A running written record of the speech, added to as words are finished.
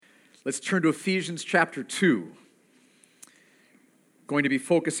Let's turn to Ephesians chapter 2. Going to be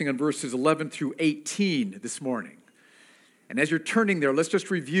focusing on verses 11 through 18 this morning. And as you're turning there, let's just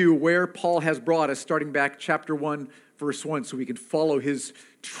review where Paul has brought us, starting back chapter 1, verse 1, so we can follow his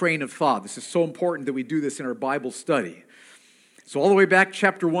train of thought. This is so important that we do this in our Bible study. So all the way back,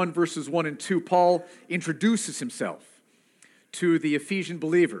 chapter 1, verses 1 and 2, Paul introduces himself to the Ephesian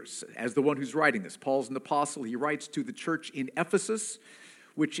believers as the one who's writing this. Paul's an apostle. He writes to the church in Ephesus,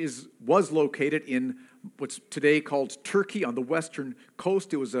 which was located in what's today called Turkey on the western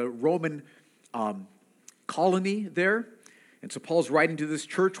coast. It was a Roman colony there. And so Paul's writing to this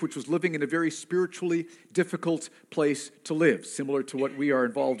church, which was living in a very spiritually difficult place to live, similar to what we are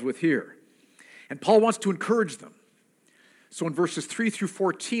involved with here. And Paul wants to encourage them. So in verses 3 through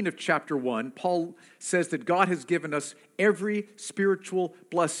 14 of chapter 1, Paul says that God has given us every spiritual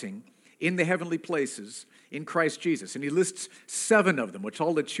blessing in the heavenly places in Christ Jesus. And he lists 7 of them, which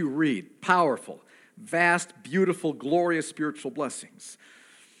I'll let you read. Powerful, vast, beautiful, glorious spiritual blessings.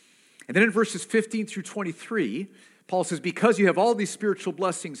 And then in verses 15 through 23, Paul says, because you have all these spiritual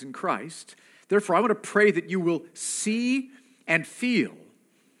blessings in Christ, therefore I want to pray that you will see and feel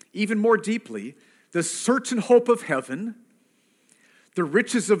even more deeply the certain hope of heaven, the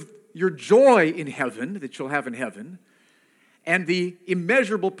riches of your joy in heaven, that you'll have in heaven, and the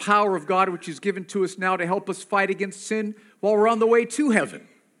immeasurable power of God which is given to us now to help us fight against sin while we're on the way to heaven.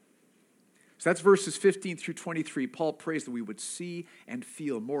 So that's verses 15 through 23. Paul prays that we would see and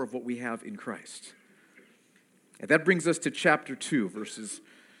feel more of what we have in Christ. And that brings us to chapter 2, verses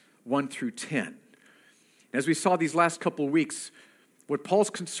 1 through 10. As we saw these last couple of weeks, what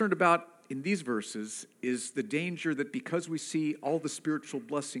Paul's concerned about in these verses is the danger that because we see all the spiritual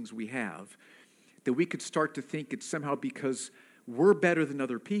blessings we have, that we could start to think it's somehow because we're better than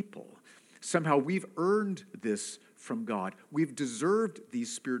other people. Somehow we've earned this from God. We've deserved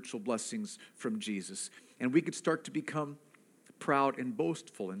these spiritual blessings from Jesus. And we could start to become proud and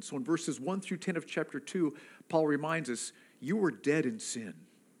boastful. And so in verses 1 through 10 of chapter 2, Paul reminds us, you were dead in sin.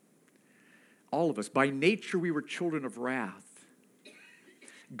 All of us. By nature, we were children of wrath.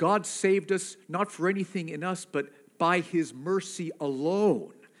 God saved us not for anything in us, but by his mercy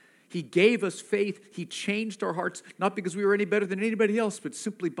alone. He gave us faith. He changed our hearts, not because we were any better than anybody else, but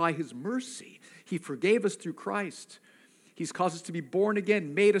simply by his mercy. He forgave us through Christ. He's caused us to be born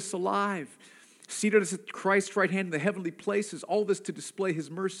again, made us alive, seated us at Christ's right hand in the heavenly places, all this to display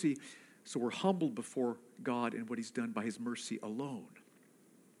his mercy. So we're humbled before God and what he's done by his mercy alone.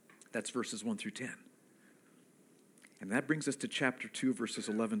 That's verses 1 through 10. And that brings us to chapter 2, verses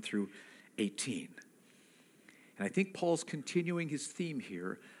 11 through 18. And I think Paul's continuing his theme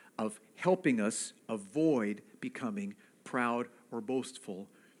here of helping us avoid becoming proud or boastful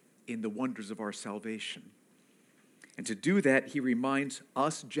in the wonders of our salvation. And to do that, he reminds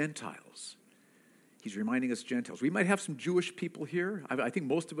us Gentiles. He's reminding us Gentiles. We might have some Jewish people here. I think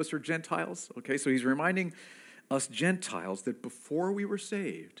most of us are Gentiles. Okay, so he's reminding us Gentiles that before we were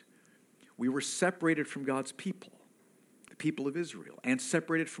saved, we were separated from God's people, the people of Israel, and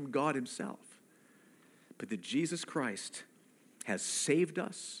separated from God himself. But that Jesus Christ has saved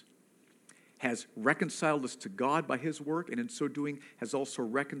us, has reconciled us to God by his work, and in so doing has also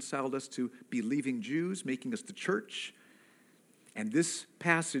reconciled us to believing Jews, making us the church. And this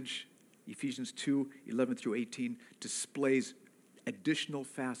passage, Ephesians 2, 11 through 18, displays additional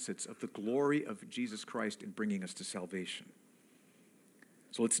facets of the glory of Jesus Christ in bringing us to salvation.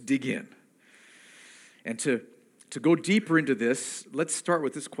 So let's dig in. And to go deeper into this, let's start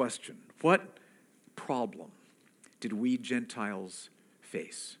with this question. What problem did we Gentiles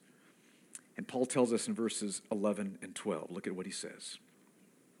face? And Paul tells us in verses 11 and 12. Look at what he says.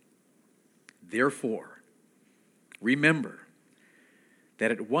 Therefore, remember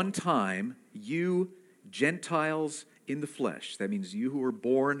that at one time you Gentiles in the flesh, that means you who were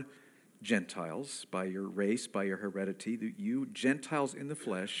born Gentiles by your race, by your heredity, you Gentiles in the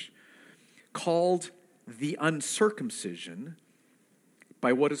flesh, called the uncircumcision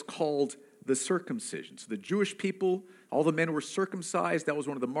by what is called the circumcision. So the Jewish people, all the men were circumcised. That was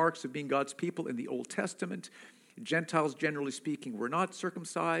one of the marks of being God's people in the Old Testament. Gentiles, generally speaking, were not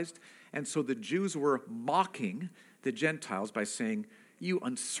circumcised. And so the Jews were mocking the Gentiles by saying, you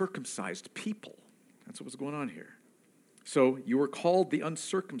uncircumcised people. That's what was going on here. So you were called the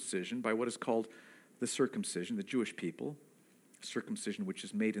uncircumcision by what is called the circumcision, the Jewish people, circumcision which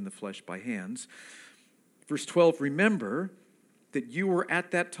is made in the flesh by hands. Verse 12, remember that you were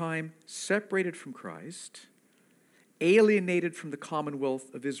at that time separated from Christ, alienated from the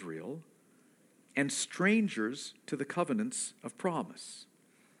commonwealth of Israel, and strangers to the covenants of promise,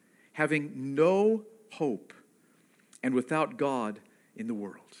 having no hope and without God in the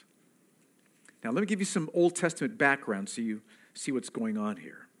world. Now, let me give you some Old Testament background so you see what's going on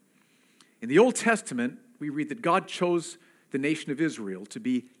here. In the Old Testament, we read that God chose the nation of Israel to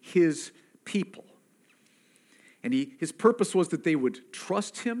be his people. And his purpose was that they would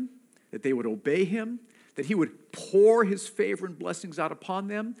trust him, that they would obey him, that he would pour his favor and blessings out upon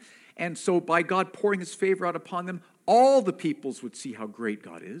them. And so by God pouring his favor out upon them, all the peoples would see how great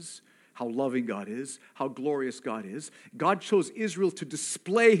God is, how loving God is, how glorious God is. God chose Israel to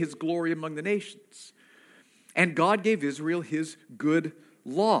display his glory among the nations. And God gave Israel his good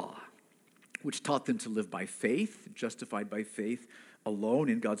law, which taught them to live by faith, justified by faith alone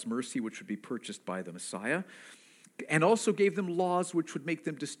in God's mercy, which would be purchased by the Messiah, and also gave them laws which would make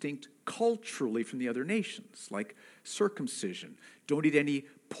them distinct culturally from the other nations, like circumcision, don't eat any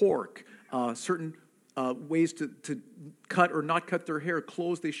pork, certain ways to cut or not cut their hair,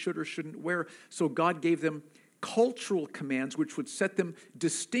 clothes they should or shouldn't wear. So God gave them cultural commands which would set them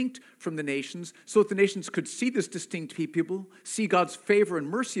distinct from the nations so that the nations could see this distinct people, see God's favor and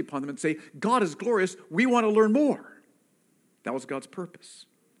mercy upon them and say, God is glorious, we want to learn more. That was God's purpose.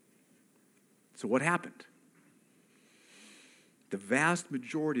 So what happened? The vast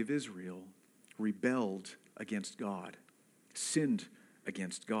majority of Israel rebelled against God, sinned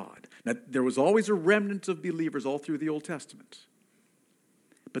against God. Now, there was always a remnant of believers all through the Old Testament.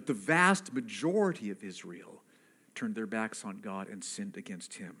 But the vast majority of Israel turned their backs on God and sinned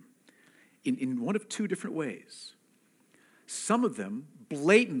against him in one of two different ways. Some of them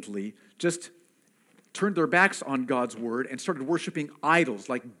blatantly just turned their backs on God's word and started worshiping idols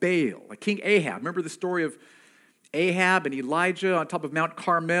like Baal, like King Ahab. Remember the story of Ahab and Elijah on top of Mount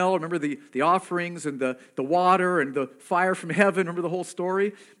Carmel? Remember the offerings and the water and the fire from heaven? Remember the whole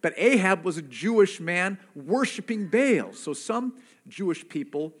story? But Ahab was a Jewish man worshiping Baal. So some Jewish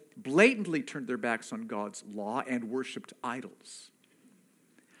people blatantly turned their backs on God's law and worshiped idols.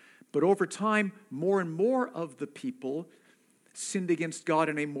 But over time, more and more of the people sinned against God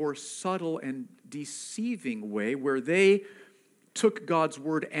in a more subtle and deceiving way, where they took God's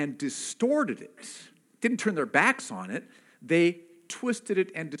word and distorted it. Didn't turn their backs on it. They twisted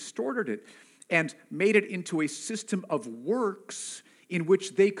it and distorted it and made it into a system of works in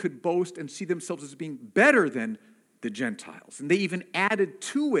which they could boast and see themselves as being better than the Gentiles. And they even added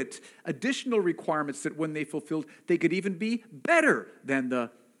to it additional requirements that when they fulfilled, they could even be better than the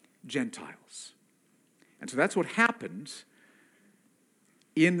Gentiles. And so that's what happened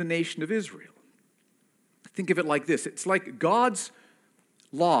in the nation of Israel. Think of it like this. It's like God's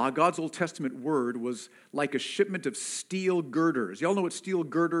law, God's Old Testament word, was like a shipment of steel girders. Y'all know what steel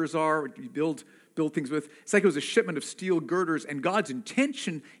girders are? You build things with. It's like it was a shipment of steel girders, and God's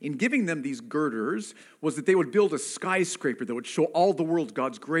intention in giving them these girders was that they would build a skyscraper that would show all the world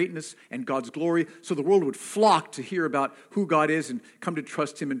God's greatness and God's glory, so the world would flock to hear about who God is and come to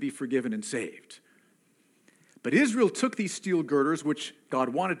trust him and be forgiven and saved. But Israel took these steel girders, which God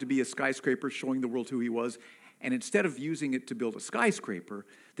wanted to be a skyscraper showing the world who he was, and instead of using it to build a skyscraper,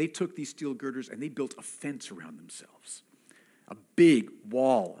 they took these steel girders and they built a fence around themselves. A big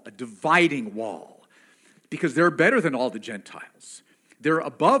wall, a dividing wall, because they're better than all the Gentiles. They're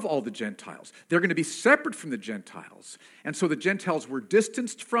above all the Gentiles. They're going to be separate from the Gentiles. And so the Gentiles were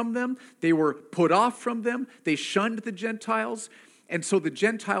distanced from them. They were put off from them. They shunned the Gentiles. And so the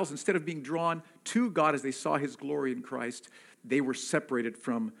Gentiles, instead of being drawn to God as they saw his glory in Christ, they were separated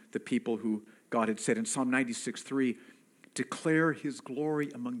from the people who God had said in Psalm 96:3, declare his glory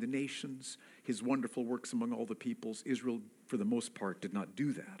among the nations, his wonderful works among all the peoples. Israel, for the most part, did not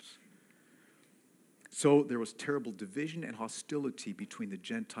do that. So there was terrible division and hostility between the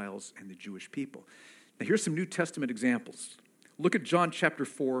Gentiles and the Jewish people. Now here's some New Testament examples. Look at John chapter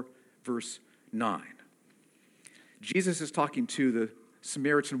 4, verse 9. Jesus is talking to the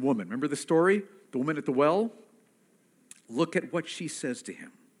Samaritan woman. Remember the story? The woman at the well? Look at what she says to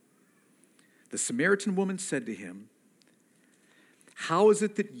him. The Samaritan woman said to him, how is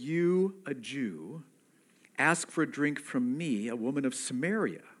it that you, a Jew, ask for a drink from me, a woman of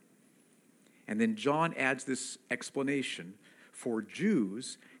Samaria? And then John adds this explanation, for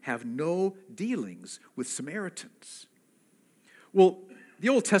Jews have no dealings with Samaritans. Well, the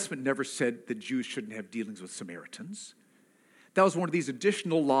Old Testament never said that Jews shouldn't have dealings with Samaritans. That was one of these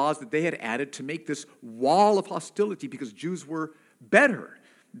additional laws that they had added to make this wall of hostility because Jews were better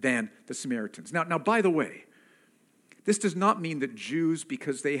than the Samaritans. Now, by the way, this does not mean that Jews,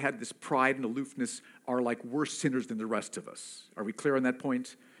 because they had this pride and aloofness, are like worse sinners than the rest of us. Are we clear on that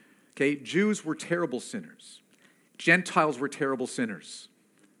point? Okay, Jews were terrible sinners. Gentiles were terrible sinners.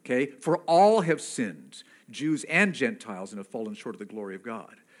 Okay, for all have sinned, Jews and Gentiles, and have fallen short of the glory of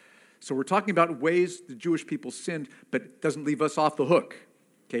God. So we're talking about ways the Jewish people sinned, but it doesn't leave us off the hook.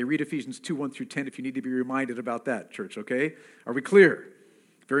 Okay, read Ephesians 2, 1 through 10 if you need to be reminded about that, church, okay? Are we clear?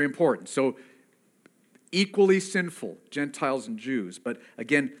 Very important. So, equally sinful, Gentiles and Jews. But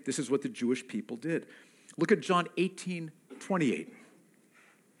again, this is what the Jewish people did. Look at John 18:28.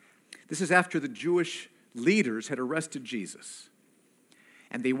 This is after the Jewish leaders had arrested Jesus,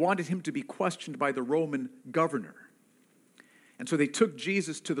 and they wanted him to be questioned by the Roman governor. And so they took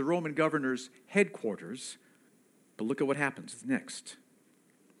Jesus to the Roman governor's headquarters. But look at what happens next.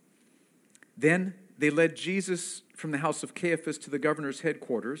 Then they led Jesus from the house of Caiaphas to the governor's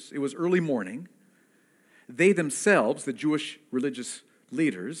headquarters. It was early morning. They themselves, the Jewish religious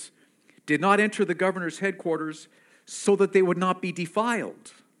leaders, did not enter the governor's headquarters so that they would not be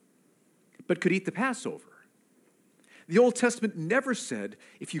defiled, but could eat the Passover. The Old Testament never said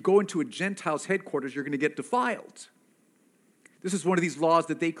if you go into a Gentile's headquarters, you're going to get defiled. This is one of these laws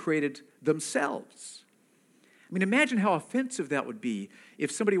that they created themselves. I mean, imagine how offensive that would be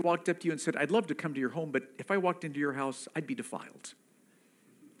if somebody walked up to you and said, I'd love to come to your home, but if I walked into your house, I'd be defiled.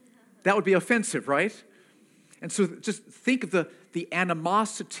 That would be offensive, right? And so just think of the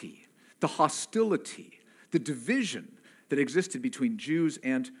animosity, the hostility, the division that existed between Jews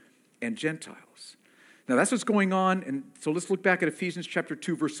and Gentiles. Now, that's what's going on, and so let's look back at Ephesians chapter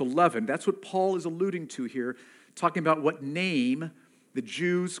 2, verse 11. That's what Paul is alluding to here, talking about what name the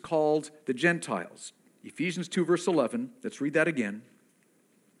Jews called the Gentiles. Ephesians 2, verse 11, let's read that again.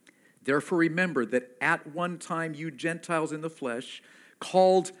 Therefore remember that at one time you Gentiles in the flesh,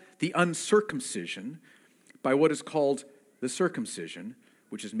 called the uncircumcision by what is called the circumcision,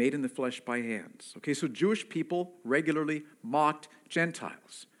 which is made in the flesh by hands. Okay, so Jewish people regularly mocked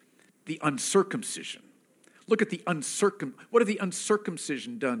Gentiles. The uncircumcision. Look at what have the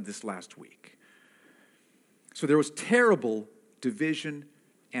uncircumcision done this last week? So there was terrible division,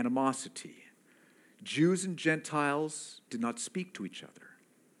 animosity. Jews and Gentiles did not speak to each other.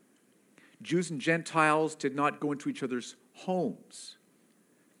 Jews and Gentiles did not go into each other's homes.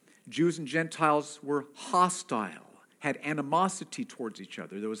 Jews and Gentiles were hostile, had animosity towards each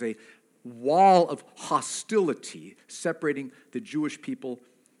other. There was a wall of hostility separating the Jewish people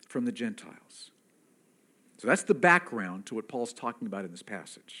from the Gentiles. So that's the background to what Paul's talking about in this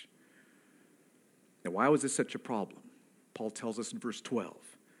passage. Now, why was this such a problem? Paul tells us in verse 12.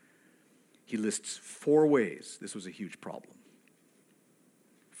 He lists 4 ways this was a huge problem.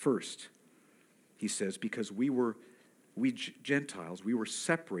 First, he says, because we Gentiles, we were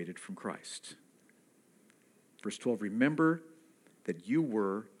separated from Christ. Verse 12, remember that you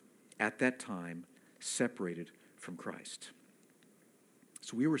were, at that time, separated from Christ.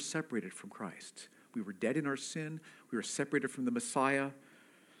 So we were separated from Christ. We were dead in our sin. We were separated from the Messiah.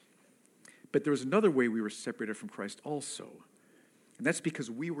 But there was another way we were separated from Christ also. And that's because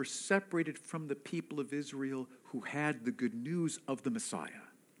we were separated from the people of Israel who had the good news of the Messiah.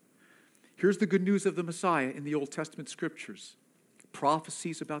 Here's the good news of the Messiah in the Old Testament scriptures.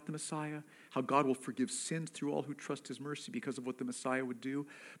 Prophecies about the Messiah, how God will forgive sins through all who trust his mercy because of what the Messiah would do.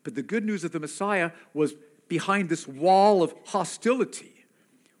 But the good news of the Messiah was behind this wall of hostility.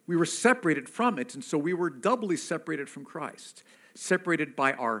 We were separated from it, and so we were doubly separated from Christ. Separated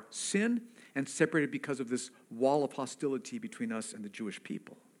by our sin and separated because of this wall of hostility between us and the Jewish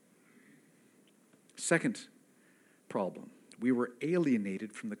people. Second problem, we were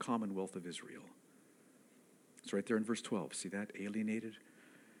alienated from the commonwealth of Israel. It's right there in verse 12. See that? Alienated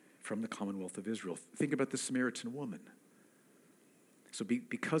from the commonwealth of Israel. Think about the Samaritan woman. So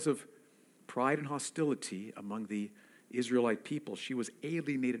because of pride and hostility among the Israelite people, she was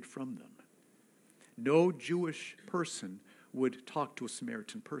alienated from them. No Jewish person would talk to a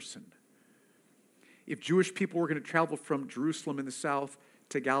Samaritan person. If Jewish people were going to travel from Jerusalem in the south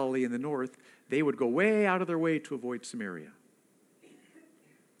to Galilee in the north, they would go way out of their way to avoid Samaria,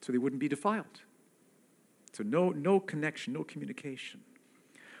 so they wouldn't be defiled. So no connection, no communication,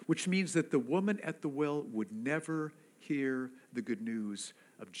 which means that the woman at the well would never hear the good news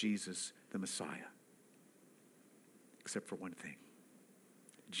of Jesus, the Messiah, except for one thing.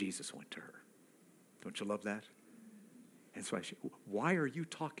 Jesus went to her. Don't you love that? And so I said, why are you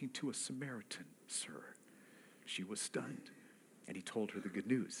talking to a Samaritan, sir? She was stunned. And he told her the good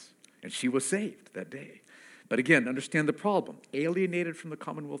news. And she was saved that day. But again, understand the problem. Alienated from the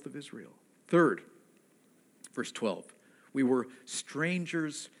commonwealth of Israel. Third, verse 12. We were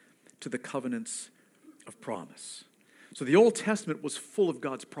strangers to the covenants of promise. So the Old Testament was full of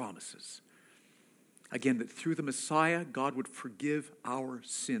God's promises. Again, that through the Messiah, God would forgive our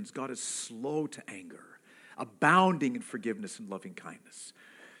sins. God is slow to anger, abounding in forgiveness and loving kindness.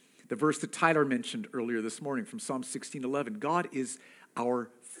 The verse that Tyler mentioned earlier this morning from Psalm 16:11, God is our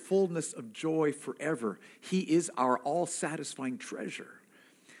fullness of joy forever. He is our all-satisfying treasure.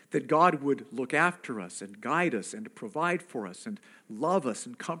 that God would look after us and guide us and provide for us and love us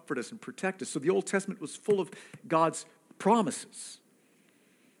and comfort us and protect us. So the Old Testament was full of God's promises,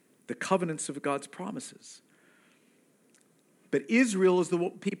 the covenants of God's promises. But Israel is the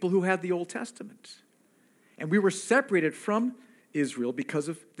people who had the Old Testament. And we were separated from Israel because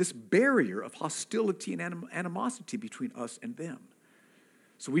of this barrier of hostility and animosity between us and them.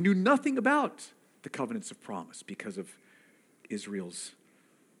 So we knew nothing about the covenants of promise because of Israel's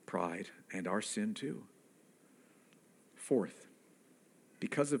pride and our sin too. Fourth,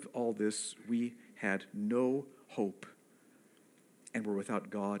 because of all this, we had no hope and were without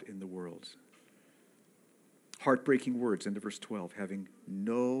God in the world. Heartbreaking words, end of verse 12, having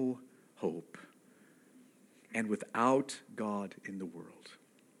no hope and without God in the world.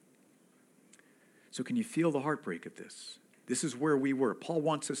 So can you feel the heartbreak of this? This is where we were. Paul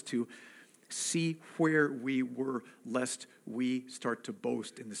wants us to see where we were, lest we start to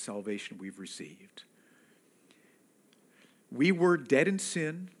boast in the salvation we've received. We were dead in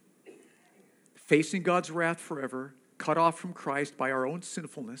sin, facing God's wrath forever, cut off from Christ by our own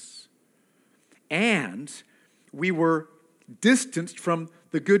sinfulness, and we were distanced from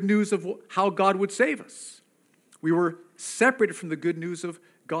the good news of how God would save us. We were separated from the good news of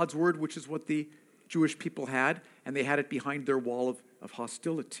God's word, which is what the Jewish people had, and they had it behind their wall of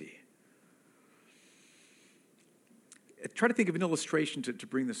hostility. Try to think of an illustration to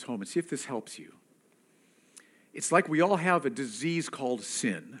bring this home and see if this helps you. It's like we all have a disease called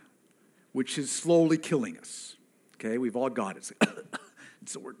sin, which is slowly killing us. Okay, we've all got it. And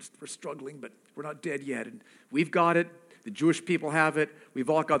so we're struggling, but we're not dead yet. And we've got it. The Jewish people have it. We've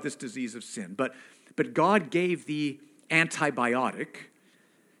all got this disease of sin. But God gave the antibiotic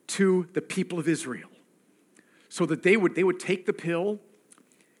to the people of Israel so that they would take the pill,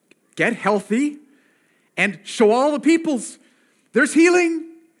 get healthy, and show all the peoples, there's healing.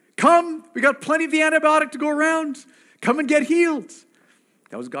 Come, we got plenty of the antibiotic to go around. Come and get healed.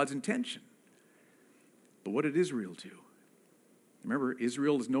 That was God's intention. But what did Israel do? Remember,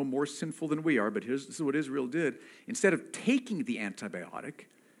 Israel is no more sinful than we are, but this is what Israel did. Instead of taking the antibiotic,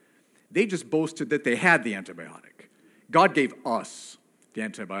 they just boasted that they had the antibiotic. God gave us the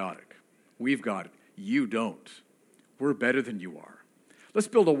antibiotic. We've got it. You don't. We're better than you are. Let's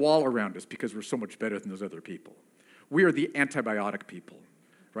build a wall around us because we're so much better than those other people. We are the antibiotic people,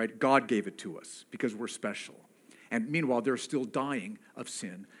 right? God gave it to us because we're special. And meanwhile, they're still dying of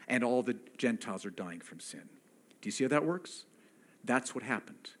sin, and all the Gentiles are dying from sin. Do you see how that works? That's what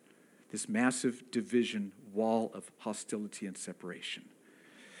happened. This massive division, wall of hostility and separation.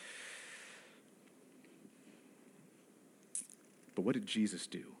 But what did Jesus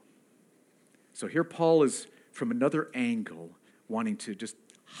do? So here Paul is, from another angle, wanting to just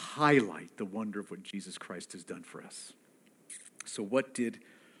highlight the wonder of what Jesus Christ has done for us. So what did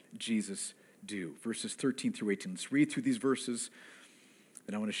Jesus do? Verses 13 through 18. Let's read through these verses,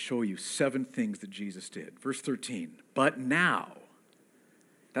 and I want to show you 7 things that Jesus did. Verse 13, but now,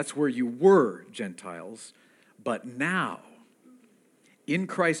 that's where you were, Gentiles, but now, in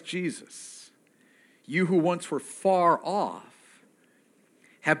Christ Jesus, you who once were far off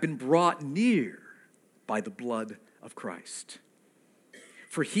have been brought near by the blood of Christ.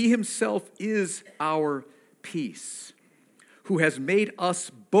 For he himself is our peace, who has made us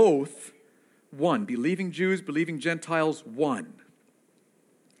both one, believing Jews, believing Gentiles, one,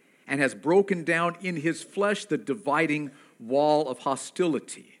 and has broken down in his flesh the dividing wall of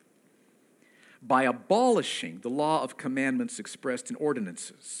hostility by abolishing the law of commandments expressed in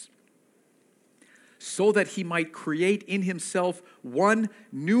ordinances, so that he might create in himself one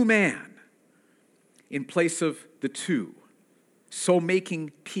new man in place of the two, so making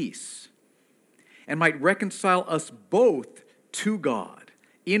peace, and might reconcile us both to God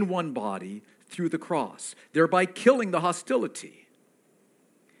in one body through the cross, thereby killing the hostility.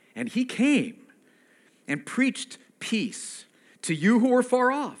 And he came and preached peace to you who were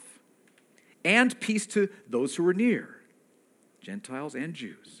far off, and peace to those who were near, Gentiles and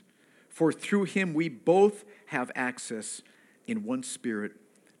Jews. For through him we both have access in one Spirit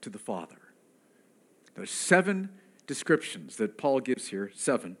to the Father. There's 7 descriptions that Paul gives here,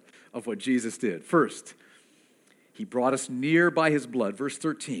 7, of what Jesus did. First, he brought us near by his blood. Verse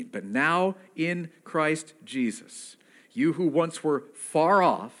 13, but now in Christ Jesus, you who once were far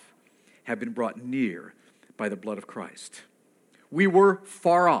off have been brought near by the blood of Christ. We were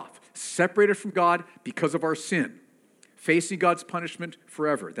far off, separated from God because of our sin, facing God's punishment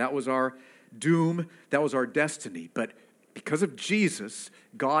forever. That was our doom. That was our destiny. But because of Jesus,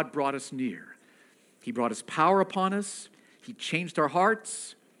 God brought us near. He brought his power upon us. He changed our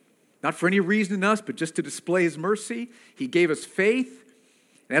hearts, not for any reason in us, but just to display his mercy. He gave us faith.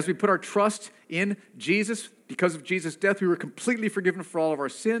 And as we put our trust in Jesus, because of Jesus' death, we were completely forgiven for all of our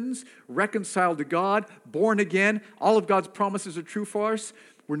sins, reconciled to God, born again. All of God's promises are true for us.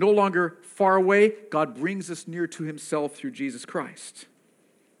 We're no longer far away. God brings us near to himself through Jesus Christ.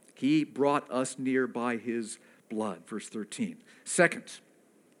 He brought us near by his blood. Verse 13. Second,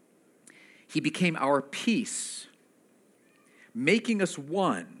 he became our peace, making us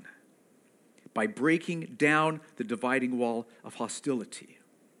one by breaking down the dividing wall of hostility.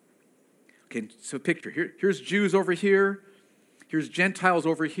 Okay, so picture, here's Jews over here, here's Gentiles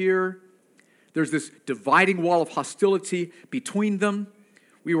over here. There's this dividing wall of hostility between them.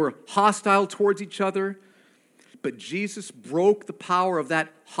 We were hostile towards each other, but Jesus broke the power of that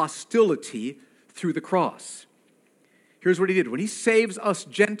hostility through the cross. Here's what he did. When he saves us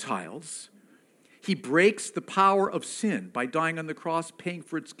Gentiles, he breaks the power of sin by dying on the cross, paying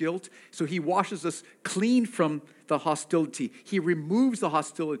for its guilt. So he washes us clean from the hostility. He removes the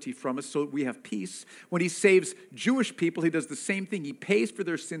hostility from us so that we have peace. When he saves Jewish people, he does the same thing. He pays for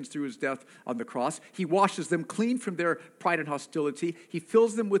their sins through his death on the cross. He washes them clean from their pride and hostility. He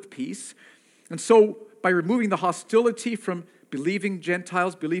fills them with peace. And so by removing the hostility from believing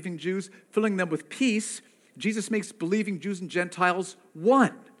Gentiles, believing Jews, filling them with peace, Jesus makes believing Jews and Gentiles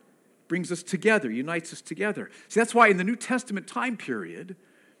one. Brings us together, unites us together. See, that's why in the New Testament time period,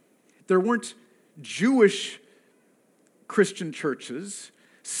 there weren't Jewish Christian churches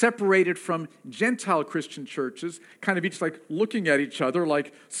separated from Gentile Christian churches, kind of each like looking at each other,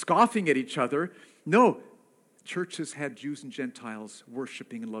 like scoffing at each other. No, churches had Jews and Gentiles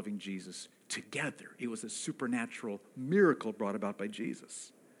worshiping and loving Jesus together. It was a supernatural miracle brought about by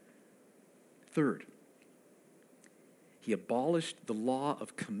Jesus. Third, he abolished the law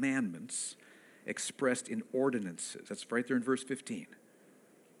of commandments expressed in ordinances. That's right there in verse 15.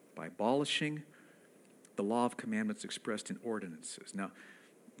 By abolishing the law of commandments expressed in ordinances. Now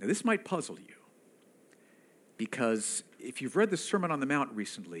this might puzzle you, because if you've read the Sermon on the Mount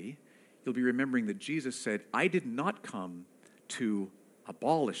recently, you'll be remembering that Jesus said, I did not come to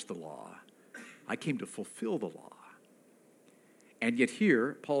abolish the law. I came to fulfill the law. And yet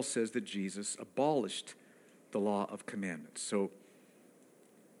here, Paul says that Jesus abolished the law of commandments. So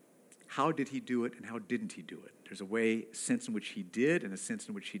how did he do it and how didn't he do it? There's a sense in which he did and a sense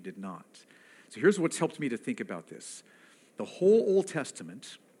in which he did not. So here's what's helped me to think about this. The whole Old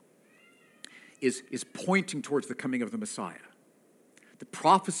Testament is pointing towards the coming of the Messiah. The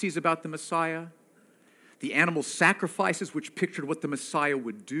prophecies about the Messiah, the animal sacrifices which pictured what the Messiah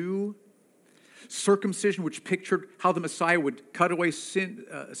would do, circumcision which pictured how the Messiah would cut away sin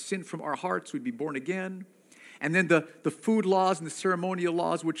from our hearts, we'd be born again. And then the food laws and the ceremonial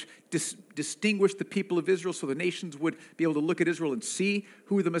laws which distinguished the people of Israel so the nations would be able to look at Israel and see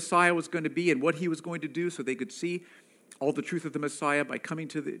who the Messiah was going to be and what he was going to do so they could see all the truth of the Messiah by coming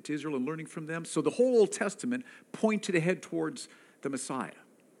to Israel and learning from them. So the whole Old Testament pointed ahead towards the Messiah.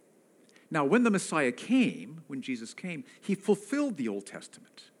 Now, when the Messiah came, when Jesus came, he fulfilled the Old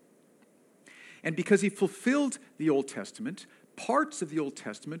Testament. And because he fulfilled the Old Testament, parts of the Old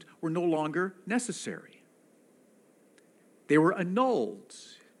Testament were no longer necessary. They were annulled,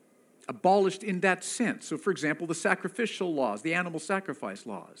 abolished in that sense. So, for example, the sacrificial laws, the animal sacrifice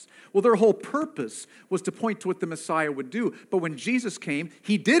laws. Well, their whole purpose was to point to what the Messiah would do. But when Jesus came,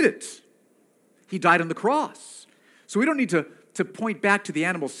 he did it. He died on the cross. So we don't need to point back to the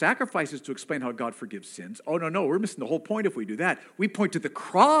animal sacrifices to explain how God forgives sins. Oh, no, we're missing the whole point if we do that. We point to the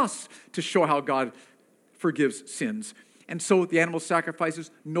cross to show how God forgives sins. And so the animal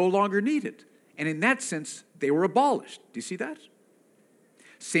sacrifices no longer needed. And in that sense, they were abolished. Do you see that?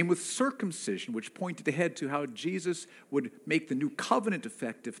 Same with circumcision, which pointed ahead to how Jesus would make the new covenant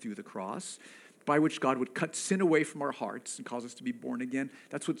effective through the cross, by which God would cut sin away from our hearts and cause us to be born again.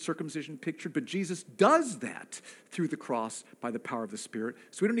 That's what circumcision pictured. But Jesus does that through the cross by the power of the Spirit.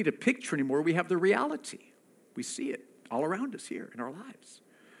 So we don't need a picture anymore. We have the reality. We see it all around us here in our lives.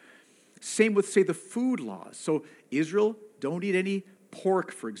 Same with, say, the food laws. So Israel, don't eat any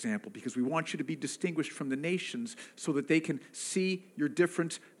pork, for example, because we want you to be distinguished from the nations so that they can see you're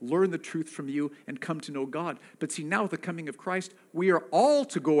different, learn the truth from you, and come to know God. But see, now with the coming of Christ, we are all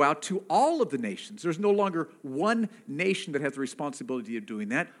to go out to all of the nations. There's no longer one nation that has the responsibility of doing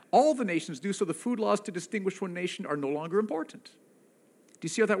that. All the nations do, so the food laws to distinguish one nation are no longer important. Do you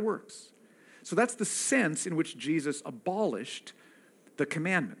see how that works? So that's the sense in which Jesus abolished the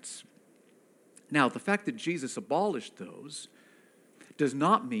commandments. Now, the fact that Jesus abolished those does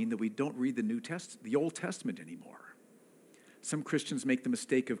not mean that we don't read the Old Testament anymore. Some Christians make the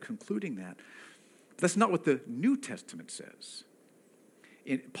mistake of concluding that. But that's not what the New Testament says.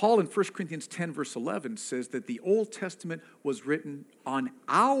 Paul in 1 Corinthians 10, verse 11 says that the Old Testament was written on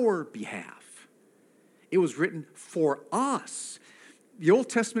our behalf. It was written for us. The Old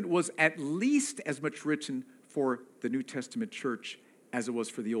Testament was at least as much written for the New Testament church as it was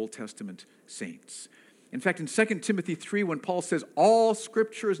for the Old Testament saints. In fact, in 2 Timothy 3, when Paul says all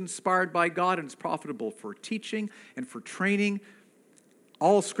Scripture is inspired by God and is profitable for teaching and for training,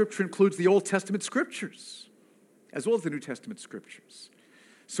 all Scripture includes the Old Testament Scriptures as well as the New Testament Scriptures.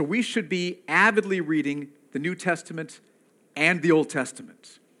 So we should be avidly reading the New Testament and the Old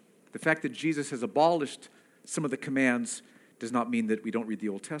Testament. The fact that Jesus has abolished some of the commands does not mean that we don't read the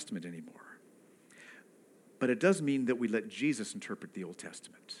Old Testament anymore. But it does mean that we let Jesus interpret the Old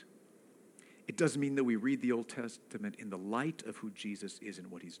Testament. It does mean that we read the Old Testament in the light of who Jesus is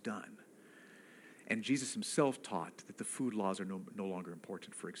and what he's done. And Jesus himself taught that the food laws are no longer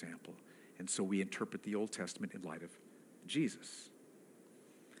important, for example. And so we interpret the Old Testament in light of Jesus.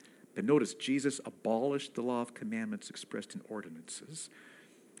 But notice, Jesus abolished the law of commandments expressed in ordinances.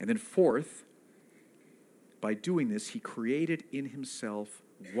 And then fourth, by doing this, he created in himself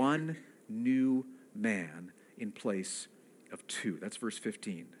one new man in place of two. That's verse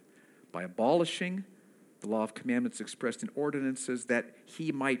 15. By abolishing the law of commandments expressed in ordinances, that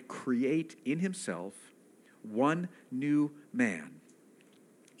he might create in himself one new man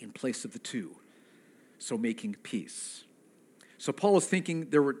in place of the two, so making peace. So Paul is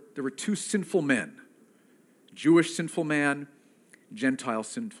thinking there were two sinful men, Jewish sinful man, Gentile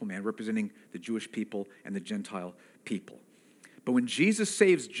sinful man, representing the Jewish people and the Gentile people. But when Jesus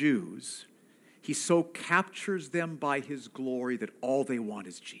saves Jews, he so captures them by his glory that all they want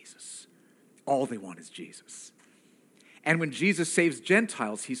is Jesus. All they want is Jesus. And when Jesus saves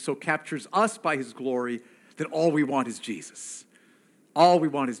Gentiles, he so captures us by his glory that all we want is Jesus. All we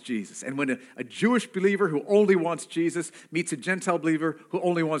want is Jesus. And when a Jewish believer who only wants Jesus meets a Gentile believer who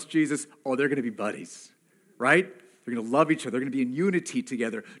only wants Jesus, oh, they're going to be buddies, right? They're going to love each other. They're going to be in unity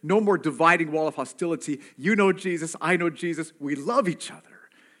together. No more dividing wall of hostility. You know Jesus, I know Jesus. We love each other.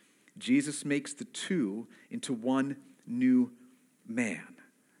 Jesus makes the two into one new man.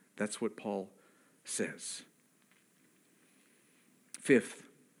 That's what Paul says. Fifth,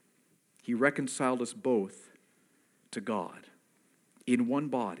 he reconciled us both to God in one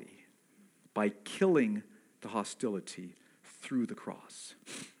body by killing the hostility through the cross.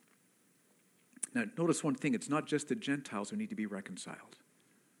 Now, notice one thing. It's not just the Gentiles who need to be reconciled.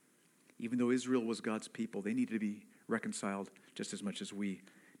 Even though Israel was God's people, they needed to be reconciled just as much as we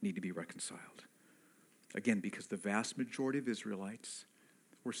need to be reconciled. Again, because the vast majority of Israelites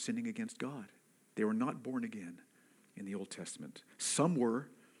were sinning against God. They were not born again in the Old Testament. Some were.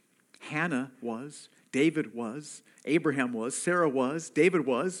 Hannah was. David was. Abraham was. Sarah was. David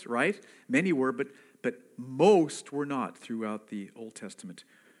was, right? Many were, but most were not throughout the Old Testament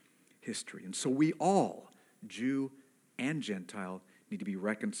history. And so we all, Jew and Gentile, need to be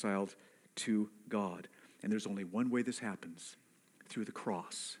reconciled to God. And there's only one way this happens, through the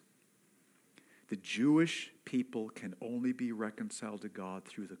cross. The Jewish people can only be reconciled to God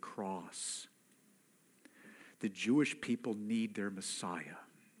through the cross. The Jewish people need their Messiah.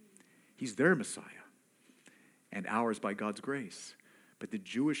 He's their Messiah, and ours by God's grace. But the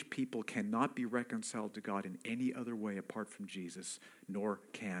Jewish people cannot be reconciled to God in any other way apart from Jesus, nor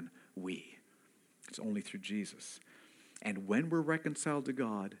can we. It's only through Jesus. And when we're reconciled to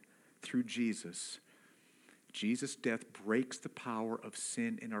God through Jesus, Jesus' death breaks the power of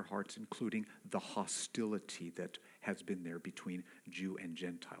sin in our hearts, including the hostility that has been there between Jew and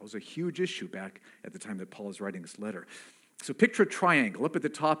Gentile. It was a huge issue back at the time that Paul is writing this letter. So picture a triangle. Up at the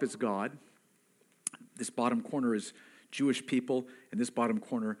top is God. This bottom corner is Jewish people, and this bottom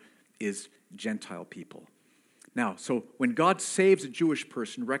corner is Gentile people. Now, so when God saves a Jewish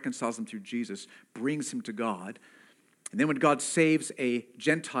person, reconciles them through Jesus, brings him to God, and then when God saves a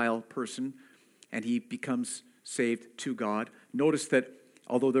Gentile person, and he becomes saved to God, notice that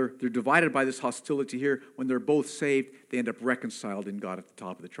although they're divided by this hostility here, when they're both saved, they end up reconciled in God at the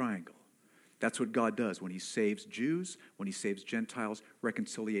top of the triangle. That's what God does. When he saves Jews, when he saves Gentiles,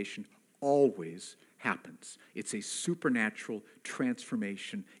 reconciliation always happens. It's a supernatural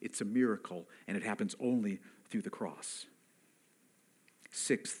transformation. It's a miracle, and it happens only through the cross.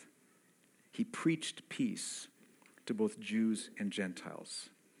 Sixth, he preached peace to both Jews and Gentiles.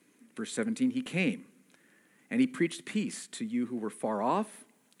 Verse 17, he came, and he preached peace to you who were far off,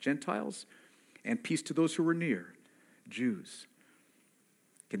 Gentiles, and peace to those who were near, Jews.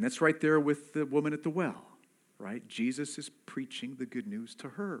 And that's right there with the woman at the well, right? Jesus is preaching the good news to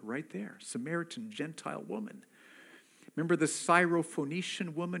her right there, Samaritan Gentile woman. Remember the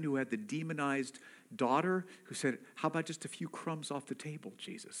Syrophoenician woman who had the demonized daughter who said, how about just a few crumbs off the table,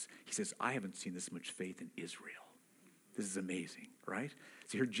 Jesus? He says, I haven't seen this much faith in Israel. This is amazing, right?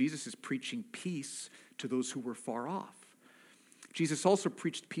 So here Jesus is preaching peace to those who were far off. Jesus also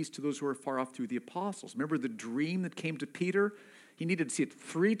preached peace to those who were far off through the apostles. Remember the dream that came to Peter? He needed to see it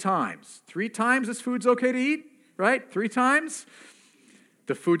 3 times. 3 times this food's okay to eat, right? 3 times.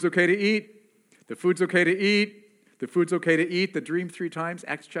 The food's okay to eat. The food's okay to eat. The food's okay to eat. The dream 3 times.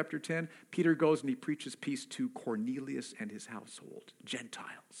 Acts chapter 10. Peter goes and he preaches peace to Cornelius and his household,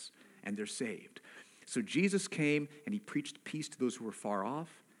 Gentiles, and they're saved. So Jesus came and he preached peace to those who were far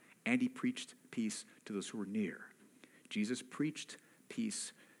off, and he preached peace to those who were near. Jesus preached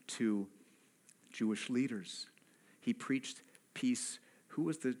peace to Jewish leaders. He preached peace. Who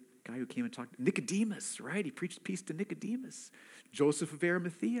was the guy who came and talked? Nicodemus, right? He preached peace to Nicodemus. Joseph of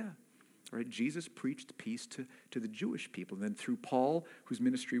Arimathea, right? Jesus preached peace to the Jewish people. And then through Paul, whose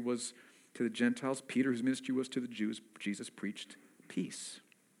ministry was to the Gentiles, Peter, whose ministry was to the Jews, Jesus preached peace.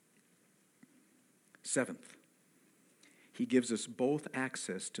 7th, he gives us both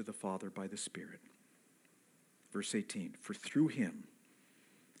access to the Father by the Spirit. Verse 18, for through him,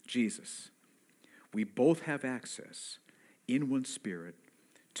 Jesus, we both have access in one Spirit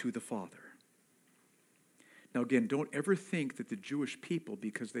to the Father. Now again, don't ever think that the Jewish people,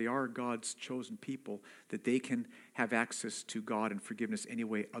 because they are God's chosen people, that they can have access to God and forgiveness any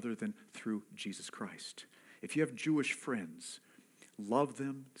way other than through Jesus Christ. If you have Jewish friends, love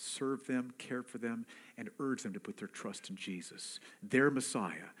them, serve them, care for them, and urge them to put their trust in Jesus, their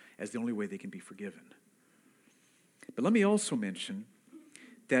Messiah, as the only way they can be forgiven. But let me also mention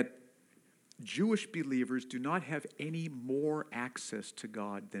that Jewish believers do not have any more access to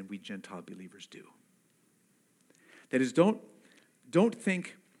God than we Gentile believers do. That is, don't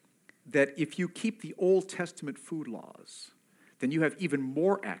think that if you keep the Old Testament food laws, then you have even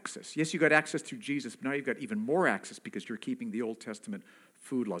more access. Yes, you got access through Jesus, but now you've got even more access because you're keeping the Old Testament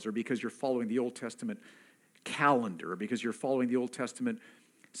food laws, or because you're following the Old Testament calendar, or because you're following the Old Testament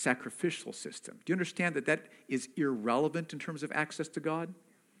sacrificial system. Do you understand that that is irrelevant in terms of access to God?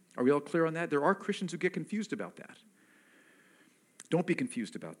 Are we all clear on that? There are Christians who get confused about that. Don't be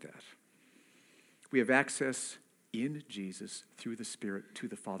confused about that. We have access in Jesus through the Spirit to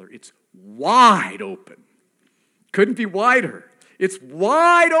the Father. It's wide open. Couldn't be wider. It's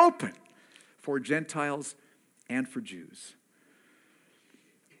wide open for Gentiles and for Jews.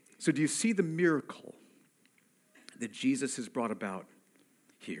 So do you see the miracle that Jesus has brought about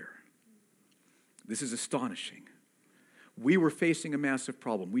here? This is astonishing. We were facing a massive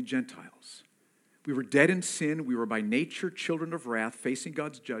problem, we Gentiles. We were dead in sin. We were by nature children of wrath, facing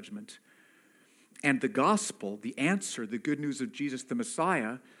God's judgment. And the gospel, the answer, the good news of Jesus the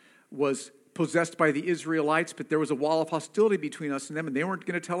Messiah, was possessed by the Israelites, but there was a wall of hostility between us and them, and they weren't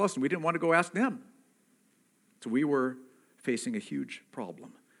going to tell us, and we didn't want to go ask them. So we were facing a huge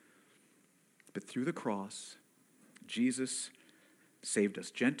problem. But through the cross, Jesus saved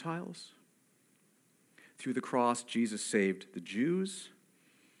us Gentiles. Through the cross, Jesus saved the Jews,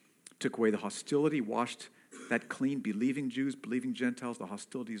 took away the hostility, washed that clean, believing Jews, believing Gentiles, the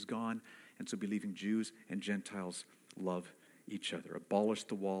hostility is gone, and so believing Jews and Gentiles love each other, abolished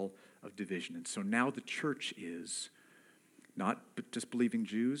the wall of division. And so now the church is not just believing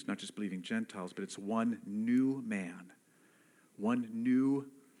Jews, not just believing Gentiles, but it's one new man, one new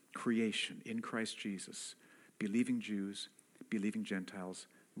creation in Christ Jesus, believing Jews, believing Gentiles,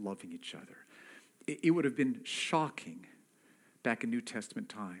 loving each other. It would have been shocking back in New Testament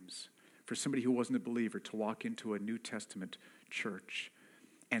times for somebody who wasn't a believer to walk into a New Testament church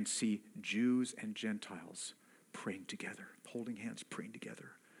and see Jews and Gentiles praying together, holding hands, praying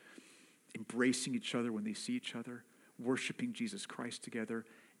together, embracing each other when they see each other, worshiping Jesus Christ together.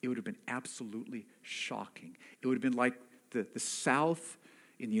 It would have been absolutely shocking. It would have been like the South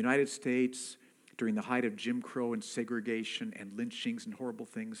in the United States during the height of Jim Crow and segregation and lynchings and horrible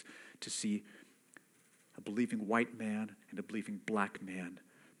things, to see a believing white man and a believing black man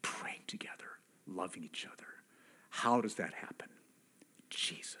praying together, loving each other. How does that happen?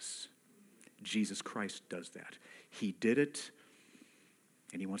 Jesus. Jesus Christ does that. He did it,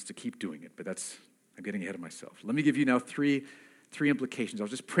 and he wants to keep doing it. But I'm getting ahead of myself. Let me give you now three implications. I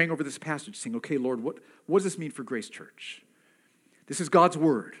was just praying over this passage, saying, okay, Lord, what does this mean for Grace Church? This is God's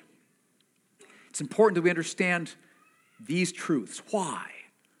word. It's important that we understand these truths. Why?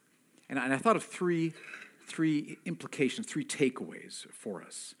 And I thought of three implications, 3 takeaways for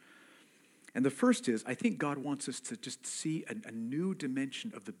us. And the first is, I think God wants us to just see a new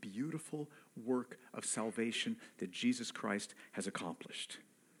dimension of the beautiful work of salvation that Jesus Christ has accomplished.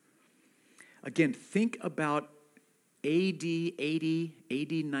 Again, think about AD 80,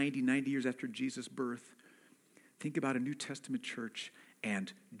 AD 90 years after Jesus' birth, think about a New Testament church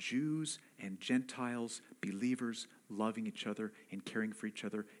and Jews and Gentiles, believers, loving each other and caring for each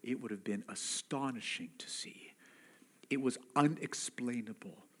other. It would have been astonishing to see. It was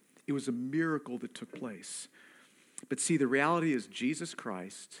unexplainable. It was a miracle that took place. But see, the reality is Jesus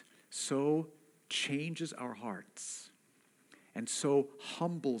Christ so changes our hearts and so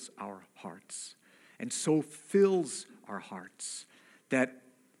humbles our hearts and so fills our hearts that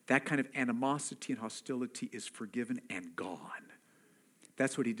kind of animosity and hostility is forgiven and gone.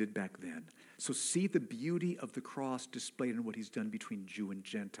 That's what he did back then. So see the beauty of the cross displayed in what he's done between Jew and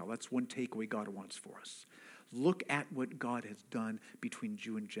Gentile. That's one takeaway God wants for us. Look at what God has done between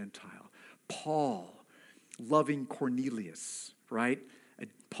Jew and Gentile. Paul, loving Cornelius, right?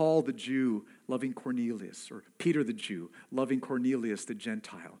 Paul the Jew, loving Cornelius, or Peter the Jew, loving Cornelius the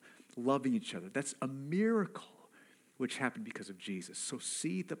Gentile, loving each other. That's a miracle which happened because of Jesus. So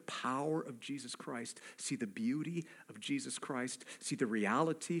see the power of Jesus Christ, see the beauty of Jesus Christ, see the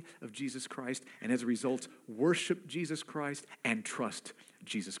reality of Jesus Christ, and as a result, worship Jesus Christ and trust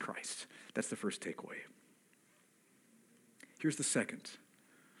Jesus Christ. That's the first takeaway. Here's the second.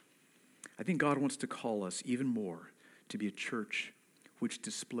 I think God wants to call us even more to be a church which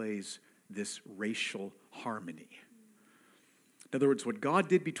displays this racial harmony. In other words, what God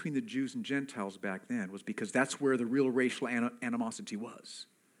did between the Jews and Gentiles back then was because that's where the real racial animosity was.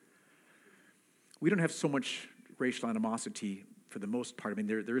 We don't have so much racial animosity for the most part. I mean,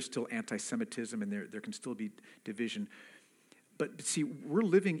 there is still anti-Semitism and there can still be division. But see, we're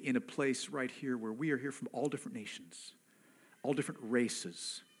living in a place right here where we are here from all different nations, all different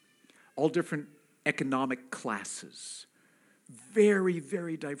races, all different economic classes, very,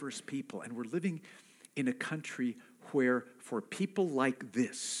 very diverse people. And we're living in a country where for people like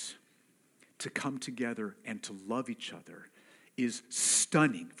this to come together and to love each other is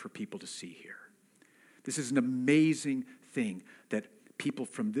stunning for people to see here. This is an amazing thing that people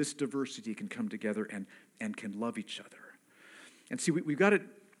from this diversity can come together and can love each other. And see, we've got to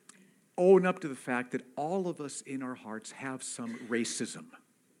own up to the fact that all of us in our hearts have some racism.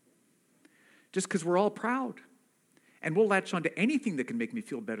 Just because we're all proud. And we'll latch on to anything that can make me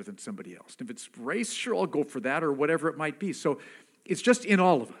feel better than somebody else. If it's race, sure, I'll go for that or whatever it might be. So it's just in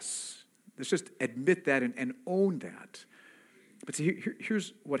all of us. Let's just admit that and own that. But see,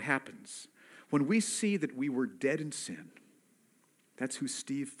 here's what happens. When we see that we were dead in sin, that's who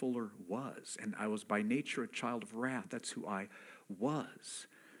Steve Fuller was. And I was by nature a child of wrath. That's who I was.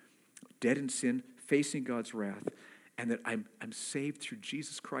 Dead in sin, facing God's wrath. And that I'm saved through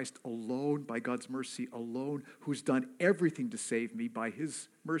Jesus Christ alone, by God's mercy alone, who's done everything to save me by his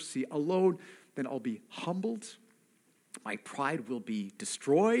mercy alone, then I'll be humbled. My pride will be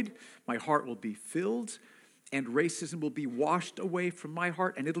destroyed. My heart will be filled. And racism will be washed away from my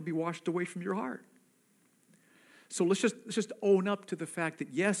heart, and it'll be washed away from your heart. So let's just own up to the fact that,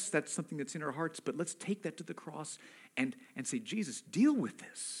 yes, that's something that's in our hearts, but let's take that to the cross and say, Jesus, deal with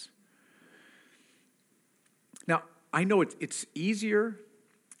this. Now, I know it's easier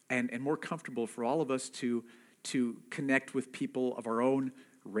and more comfortable for all of us to connect with people of our own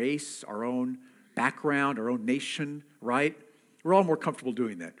race, our own background, our own nation, right? We're all more comfortable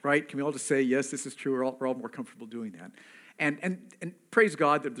doing that, right? Can we all just say, yes, this is true, we're all more comfortable doing that. And praise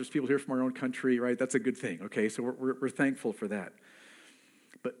God that there's people here from our own country, right? That's a good thing, okay? So we're thankful for that.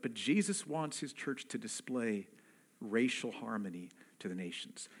 But Jesus wants his church to display racial harmony to the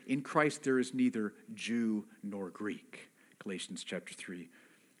nations. In Christ there is neither Jew nor Greek. Galatians chapter 3,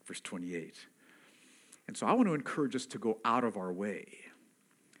 verse 28. And so I want to encourage us to go out of our way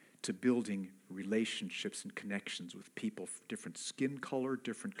to building relationships and connections with people, different skin color,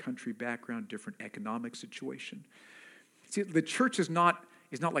 different country background, different economic situation. See, the church is not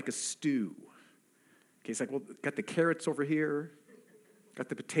like a stew. Okay, it's like, well, got the carrots over here, got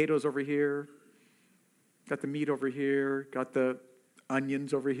the potatoes over here, got the meat over here, got the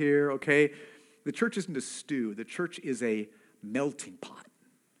onions over here, okay? The church isn't a stew. The church is a melting pot,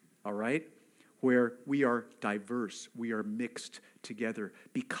 all right? Where we are diverse, we are mixed together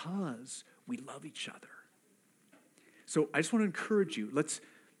because we love each other. So I just want to encourage you, it's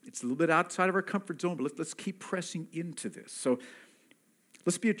a little bit outside of our comfort zone, but let's keep pressing into this. So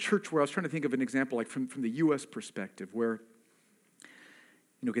let's be a church where I was trying to think of an example like from the U.S. perspective where,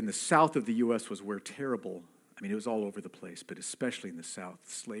 again, the south of the U.S. was where terrible, it was all over the place, but especially in the South,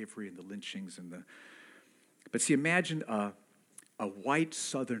 slavery and the lynchings but see, imagine a white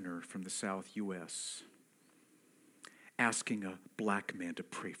Southerner from the South U.S. asking a black man to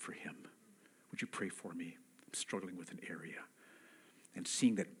pray for him. Would you pray for me? I'm struggling with an area. and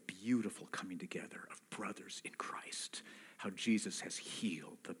seeing that beautiful coming together of brothers in Christ, how Jesus has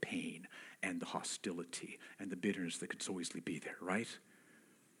healed the pain and the hostility and the bitterness that could so easily be there, right?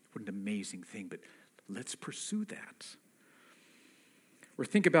 What an amazing thing, but let's pursue that. Or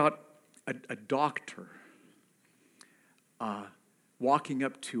think about a doctor walking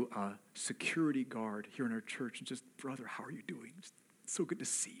up to a security guard here in our church and just, brother, how are you doing? It's so good to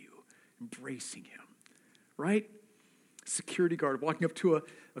see you. Embracing him, right? Security guard walking up to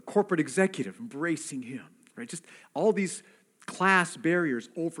a corporate executive, embracing him, right? Just all these class barriers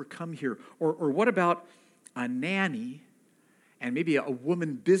overcome here. Or what about a nanny and maybe a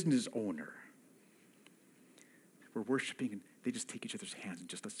woman business owner? We're worshiping and they just take each other's hands and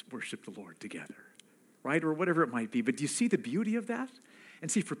just let's worship the Lord together, right? Or whatever it might be. But do you see the beauty of that? And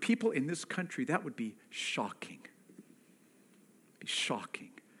see, for people in this country, that would be shocking. Be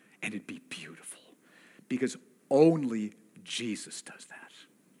shocking. And it'd be beautiful. Because only Jesus does that.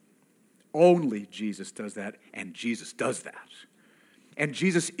 Only Jesus does that, and Jesus does that. And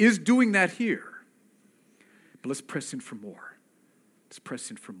Jesus is doing that here. But let's press in for more. Let's press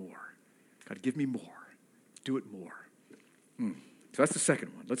in for more. God, give me more. Do it more. So that's the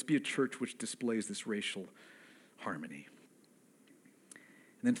second one. Let's be a church which displays this racial harmony.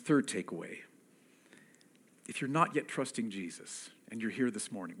 And then third takeaway. If you're not yet trusting Jesus and you're here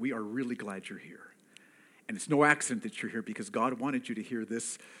this morning, we are really glad you're here. And it's no accident that you're here because God wanted you to hear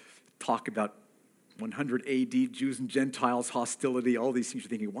this talk about 100 AD, Jews and Gentiles, hostility, all these things. You're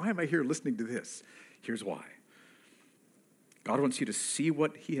thinking, why am I here listening to this? Here's why. God wants you to see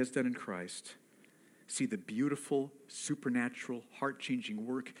what he has done in Christ, see the beautiful, supernatural, heart-changing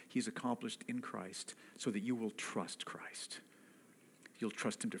work he's accomplished in Christ so that you will trust Christ. You'll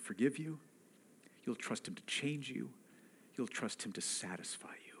trust him to forgive you. You'll trust him to change you. You'll trust him to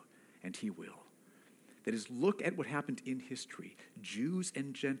satisfy you, and he will. That is, look at what happened in history. Jews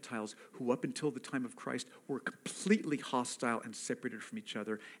and Gentiles who up until the time of Christ were completely hostile and separated from each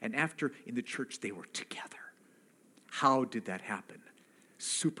other, and after in the church they were together. How did that happen?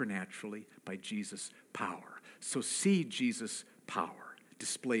 Supernaturally by Jesus' power. So see Jesus' power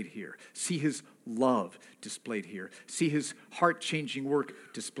displayed here. See his love displayed here. See his heart-changing work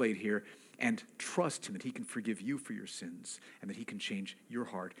displayed here. And trust him that he can forgive you for your sins and that he can change your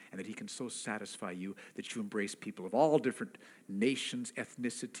heart and that he can so satisfy you that you embrace people of all different nations,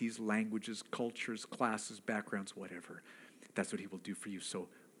 ethnicities, languages, cultures, classes, backgrounds, whatever. That's what he will do for you. So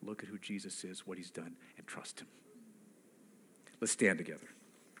look at who Jesus is, what he's done, and trust him. Let's stand together.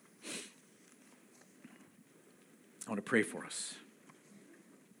 I want to pray for us.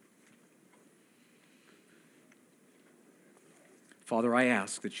 Father, I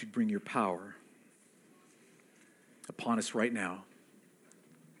ask that you'd bring your power upon us right now.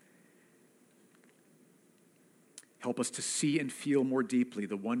 Help us to see and feel more deeply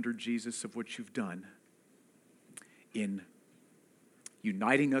the wonder, Jesus, of what you've done in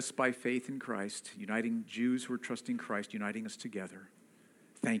uniting us by faith in Christ, uniting Jews who are trusting Christ, uniting us together.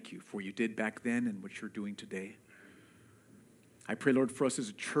 Thank you for what you did back then and what you're doing today. I pray, Lord, for us as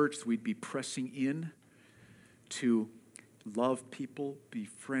a church that we'd be pressing in to love people,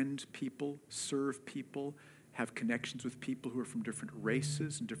 befriend people, serve people, have connections with people who are from different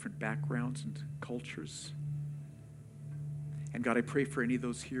races and different backgrounds and cultures. And God, I pray for any of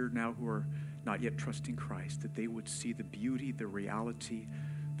those here now who are not yet trusting Christ, that they would see the beauty, the reality,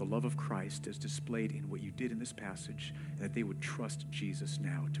 the love of Christ as displayed in what you did in this passage, and that they would trust Jesus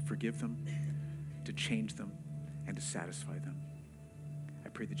now to forgive them, to change them, and to satisfy them. I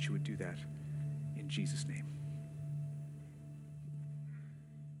pray that you would do that in Jesus' name.